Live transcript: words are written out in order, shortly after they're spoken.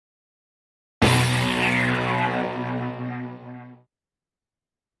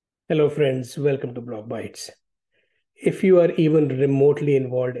Hello, friends. Welcome to Block Bytes. If you are even remotely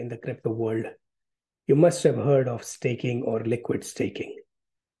involved in the crypto world, you must have heard of staking or liquid staking.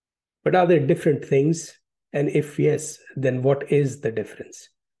 But are there different things? And if yes, then what is the difference?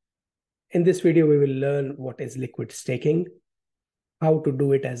 In this video, we will learn what is liquid staking, how to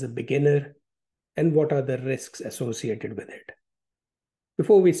do it as a beginner, and what are the risks associated with it.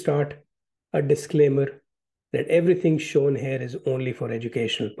 Before we start, a disclaimer that everything shown here is only for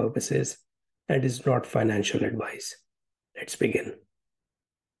educational purposes and is not financial advice. Let's begin.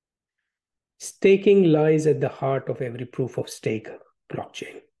 Staking lies at the heart of every proof of stake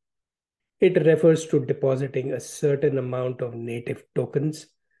blockchain. It refers to depositing a certain amount of native tokens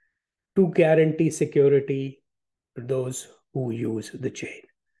to guarantee security to those who use the chain.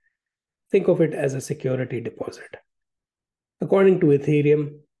 Think of it as a security deposit. According to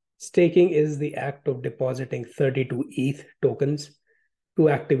Ethereum, staking is the act of depositing 32 ETH tokens to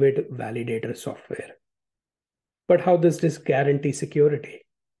activate validator software. But how does this guarantee security?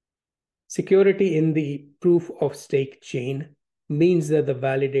 Security in the proof of stake chain means that the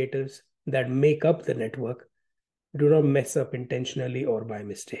validators that make up the network do not mess up intentionally or by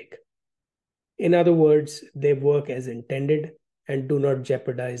mistake. In other words, they work as intended and do not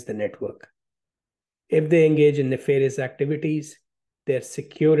jeopardize the network. If they engage in nefarious activities, their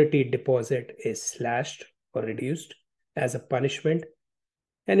security deposit is slashed or reduced as a punishment,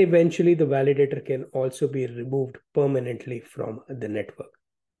 and eventually the validator can also be removed permanently from the network.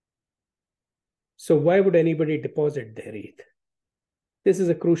 So why would anybody deposit their ETH? This is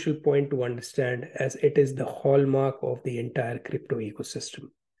a crucial point to understand as it is the hallmark of the entire crypto ecosystem.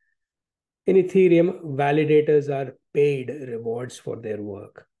 In Ethereum, validators are paid rewards for their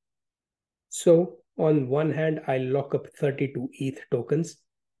work. So on one hand, I lock up 32 ETH tokens,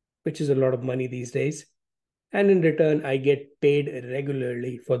 which is a lot of money these days. And in return, I get paid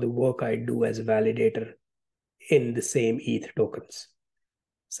regularly for the work I do as a validator in the same ETH tokens.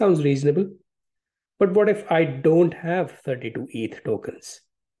 Sounds reasonable. But what if I don't have 32 ETH tokens?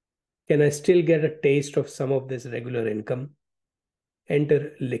 Can I still get a taste of some of this regular income?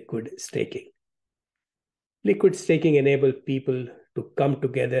 Enter liquid staking. Liquid staking enables people to come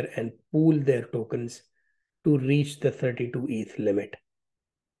together and pool their tokens to reach the 32 ETH limit,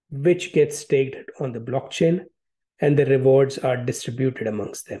 which gets staked on the blockchain, and the rewards are distributed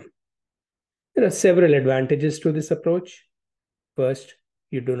amongst them. There are several advantages to this approach. First,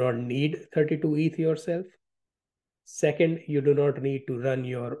 you do not need 32 ETH yourself. Second, you do not need to run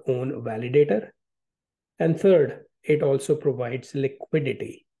your own validator. And third, it also provides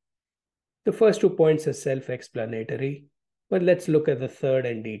liquidity. The first 2 points are self-explanatory, but let's look at the third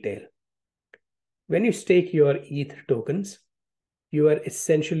in detail. When you stake your ETH tokens, you are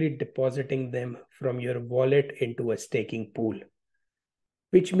essentially depositing them from your wallet into a staking pool,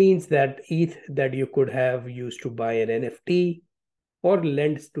 which means that ETH that you could have used to buy an NFT or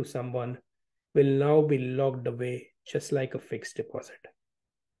lend to someone will now be locked away just like a fixed deposit.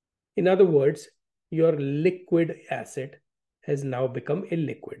 In other words, your liquid asset has now become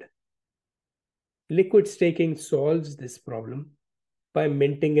illiquid. Liquid staking solves this problem by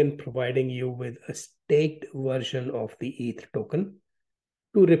minting and providing you with a staked version of the ETH token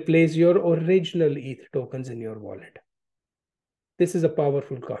to replace your original ETH tokens in your wallet. This is a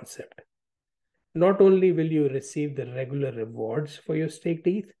powerful concept. Not only will you receive the regular rewards for your staked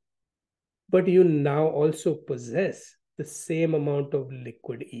ETH, but you now also possess the same amount of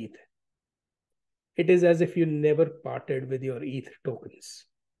liquid ETH. It is as if you never parted with your ETH tokens.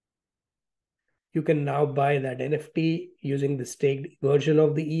 You can now buy that NFT using the staked version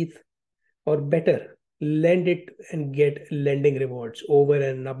of the ETH, or better, lend it and get lending rewards over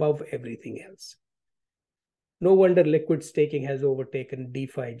and above everything else. No wonder liquid staking has overtaken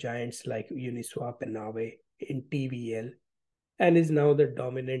DeFi giants like Uniswap and Aave in TVL and is now the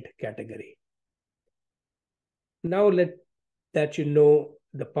dominant category. Now that you know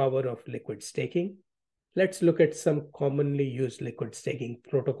the power of liquid staking, let's look at some commonly used liquid staking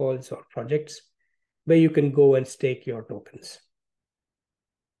protocols or projects where you can go and stake your tokens.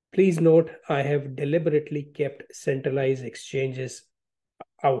 Please note, I have deliberately kept centralized exchanges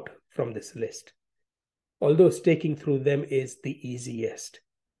out from this list, although staking through them is the easiest.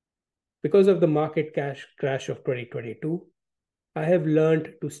 Because of the market crash of 2022, I have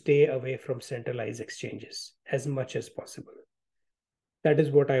learned to stay away from centralized exchanges as much as possible. That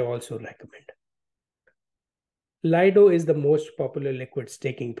is what I also recommend. Lido is the most popular liquid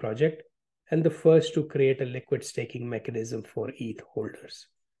staking project and the first to create a liquid staking mechanism for ETH holders.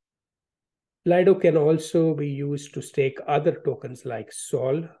 Lido can also be used to stake other tokens like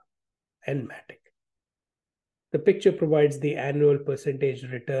Sol and Matic. The picture provides the annual percentage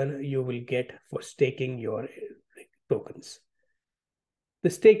return you will get for staking your tokens. The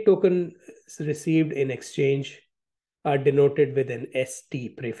stake tokens received in exchange are denoted with an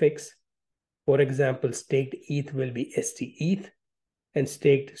ST prefix. For example, staked ETH will be ST ETH and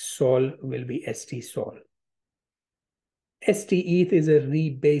staked SOL will be ST SOL. ST ETH is a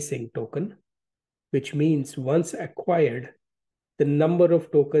rebasing token, which means once acquired, the number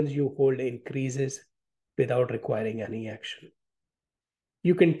of tokens you hold increases without requiring any action.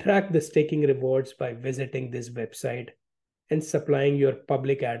 You can track the staking rewards by visiting this website and supplying your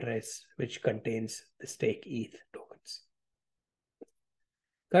public address, which contains the stake ETH tokens.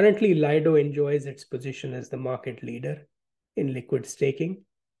 Currently, Lido enjoys its position as the market leader in liquid staking,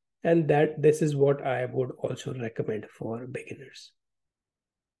 and this is what I would also recommend for beginners.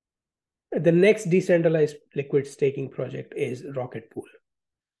 The next decentralized liquid staking project is Rocket Pool.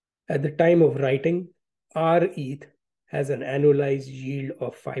 At the time of writing, RETH has an annualized yield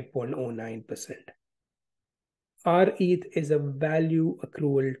of 5.09%. RETH is a value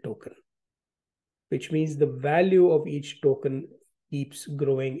accrual token, which means the value of each token keeps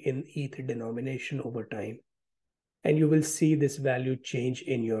growing in ETH denomination over time, and you will see this value change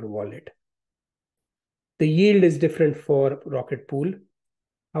in your wallet. The yield is different for Rocket Pool.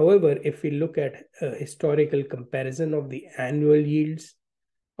 However, if we look at a historical comparison of the annual yields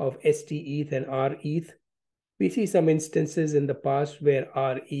of STETH and RETH, we see some instances in the past where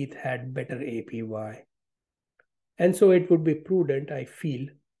RETH had better APY. And so it would be prudent, I feel,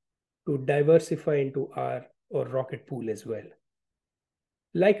 to diversify into R or Rocket Pool as well.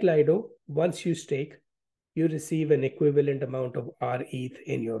 Like Lido, once you stake, you receive an equivalent amount of RETH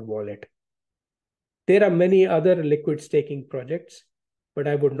in your wallet. There are many other liquid staking projects, but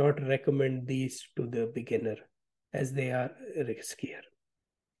I would not recommend these to the beginner as they are riskier.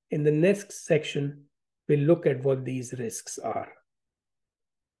 In the next section, we'll look at what these risks are.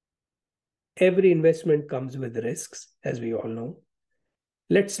 Every investment comes with risks, as we all know.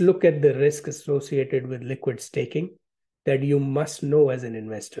 Let's look at the risk associated with liquid staking that you must know as an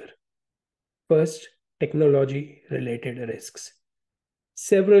investor. First, technology-related risks.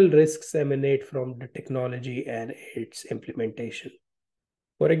 Several risks emanate from the technology and its implementation.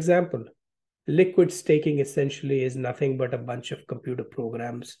 For example, liquid staking essentially is nothing but a bunch of computer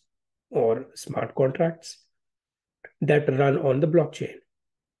programs or smart contracts that run on the blockchain.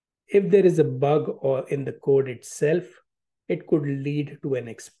 If there is a bug or in the code itself, it could lead to an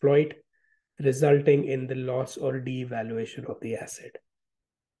exploit, resulting in the loss or devaluation of the asset.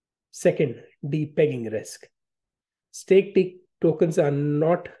 Second, depegging risk. Stake tokens are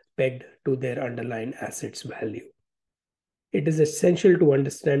not pegged to their underlying assets value. It is essential to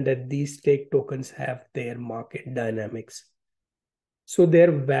understand that these stake tokens have their market dynamics, so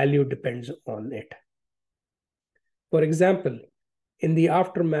their value depends on it. For example, in the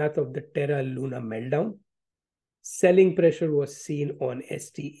aftermath of the Terra Luna meltdown, selling pressure was seen on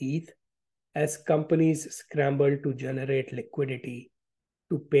STETH as companies scrambled to generate liquidity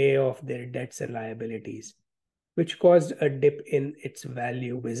to pay off their debts and liabilities, which caused a dip in its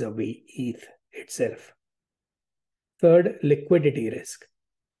value vis-a-vis ETH itself. Third, liquidity risk.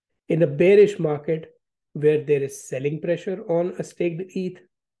 In a bearish market where there is selling pressure on a staked ETH,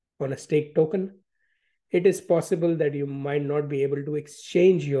 on a staked token, it is possible that you might not be able to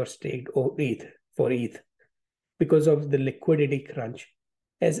exchange your staked ETH for ETH because of the liquidity crunch,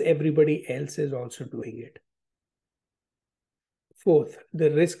 as everybody else is also doing it. Fourth,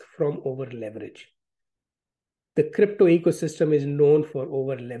 the risk from over-leverage. The crypto ecosystem is known for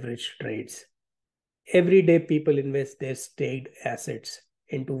over-leveraged trades. Every day, people invest their staked assets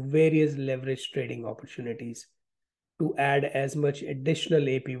into various leverage trading opportunities to add as much additional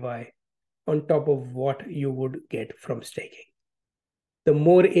APY on top of what you would get from staking. The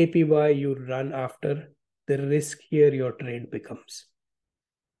more APY you run after, the riskier your trade becomes.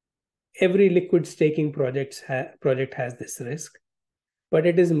 Every liquid staking project has this risk, but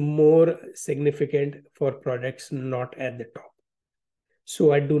it is more significant for projects not at the top.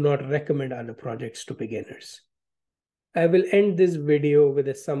 So I do not recommend other projects to beginners. I will end this video with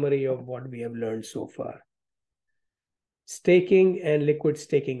a summary of what we have learned so far. Staking and liquid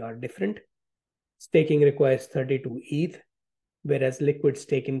staking are different. Staking requires 32 ETH, whereas liquid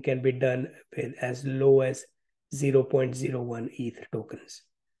staking can be done with as low as 0.01 ETH tokens.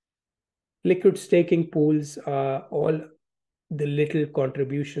 Liquid staking pools are all the little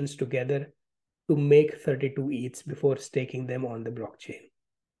contributions together to make 32 ETHs before staking them on the blockchain.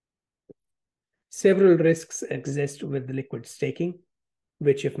 Several risks exist with liquid staking,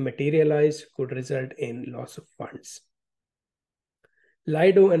 which if materialized could result in loss of funds.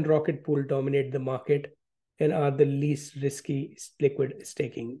 Lido and Rocket Pool dominate the market and are the least risky liquid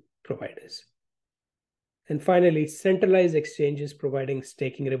staking providers. And finally, centralized exchanges providing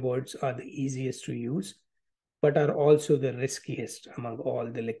staking rewards are the easiest to use, but are also the riskiest among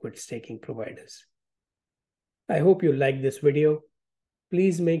all the liquid staking providers. I hope you liked this video.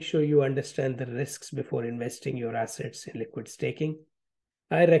 Please make sure you understand the risks before investing your assets in liquid staking.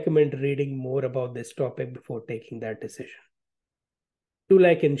 I recommend reading more about this topic before taking that decision. Do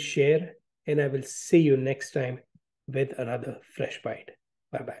like and share, and I will see you next time with another fresh bite.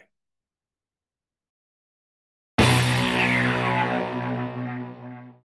 Bye-bye.